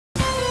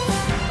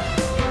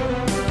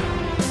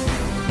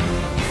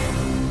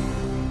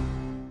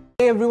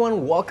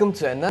everyone, welcome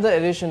to another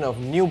edition of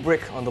New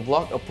Brick on the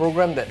Block, a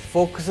program that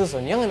focuses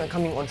on young and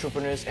upcoming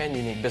entrepreneurs and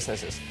unique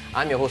businesses.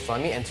 I'm your host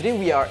Fahmi, and today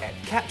we are at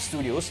QAP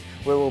Studios,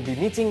 where we'll be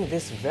meeting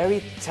this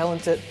very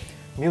talented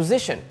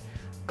musician,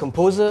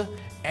 composer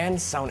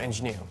and sound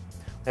engineer.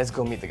 Let's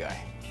go meet the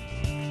guy.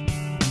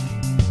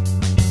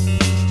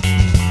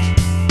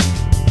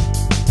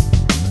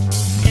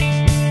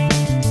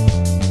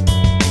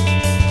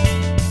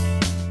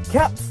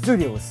 QAP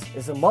Studios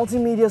is a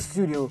multimedia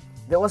studio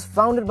that was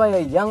founded by a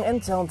young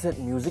and talented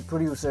music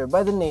producer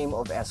by the name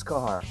of S.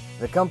 Kahar.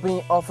 The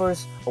company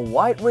offers a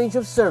wide range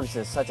of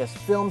services such as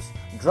films,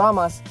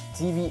 dramas,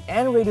 TV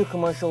and radio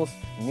commercials,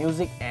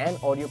 music and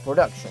audio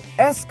production.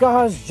 S.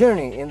 Kahar's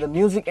journey in the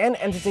music and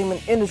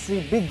entertainment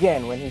industry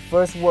began when he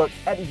first worked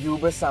at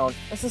Uber Sound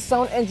as a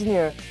sound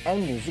engineer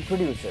and music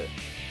producer.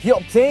 He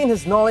obtained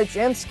his knowledge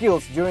and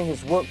skills during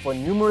his work for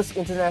numerous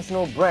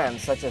international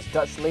brands such as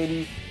Dutch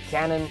Lady,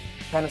 Canon,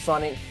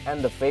 Panasonic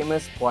and the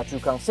famous Phua Chu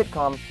Kang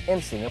sitcom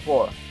in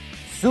Singapore.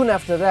 Soon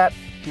after that,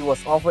 he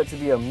was offered to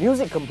be a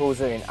music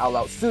composer in Out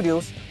Loud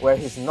Studios, where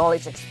his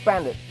knowledge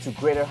expanded to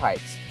greater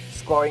heights,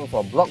 scoring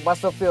for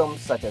blockbuster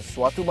films such as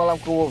Suatu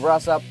Malamku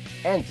Rasap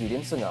and Judin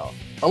Sengal.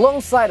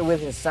 Alongside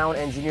with his sound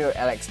engineer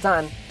Alex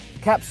Tan,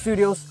 QAP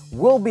Studios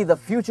will be the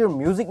future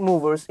music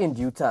movers in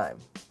due time.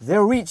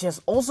 Their reach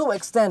has also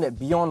extended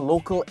beyond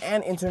local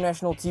and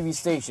international TV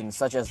stations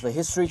such as the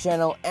History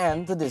Channel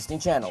and the Disney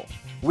Channel.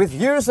 With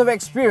years of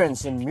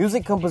experience in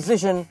music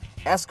composition,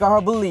 S.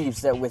 Kahar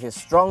believes that with his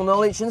strong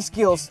knowledge and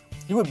skills,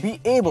 he would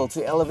be able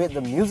to elevate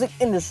the music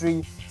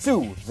industry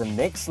to the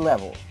next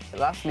level.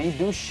 Lastly,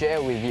 do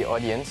share with the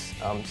audience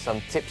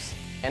some tips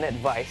and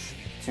advice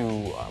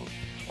to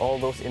all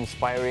those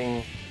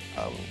inspiring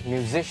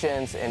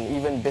musicians and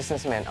even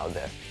businessmen out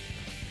there.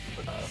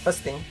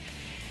 First thing,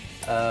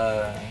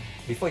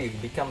 before you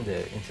become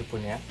the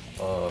entrepreneur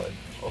or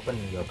open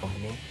your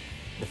company,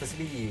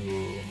 firstly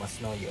you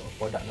must know your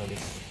product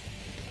knowledge,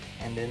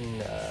 and then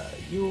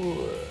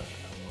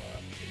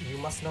you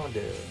must know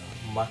the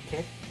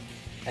market,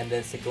 and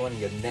then second one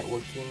your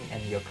networking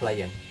and your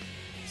client.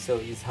 So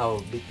it's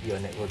how big your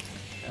network.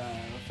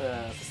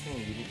 First thing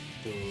you need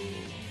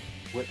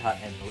to work hard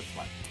and work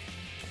smart.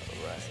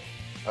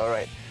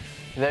 Alright.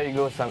 There you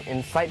go, some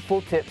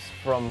insightful tips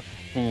from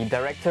the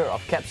director of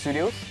QAP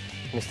Studios,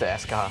 Mr.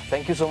 S. Kahar.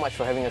 Thank you so much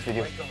for having us with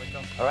you.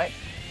 Welcome. Alright,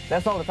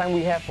 that's all the time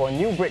we have for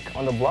New Brick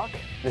on the Block.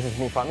 This is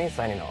me, Fahmi,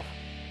 signing off.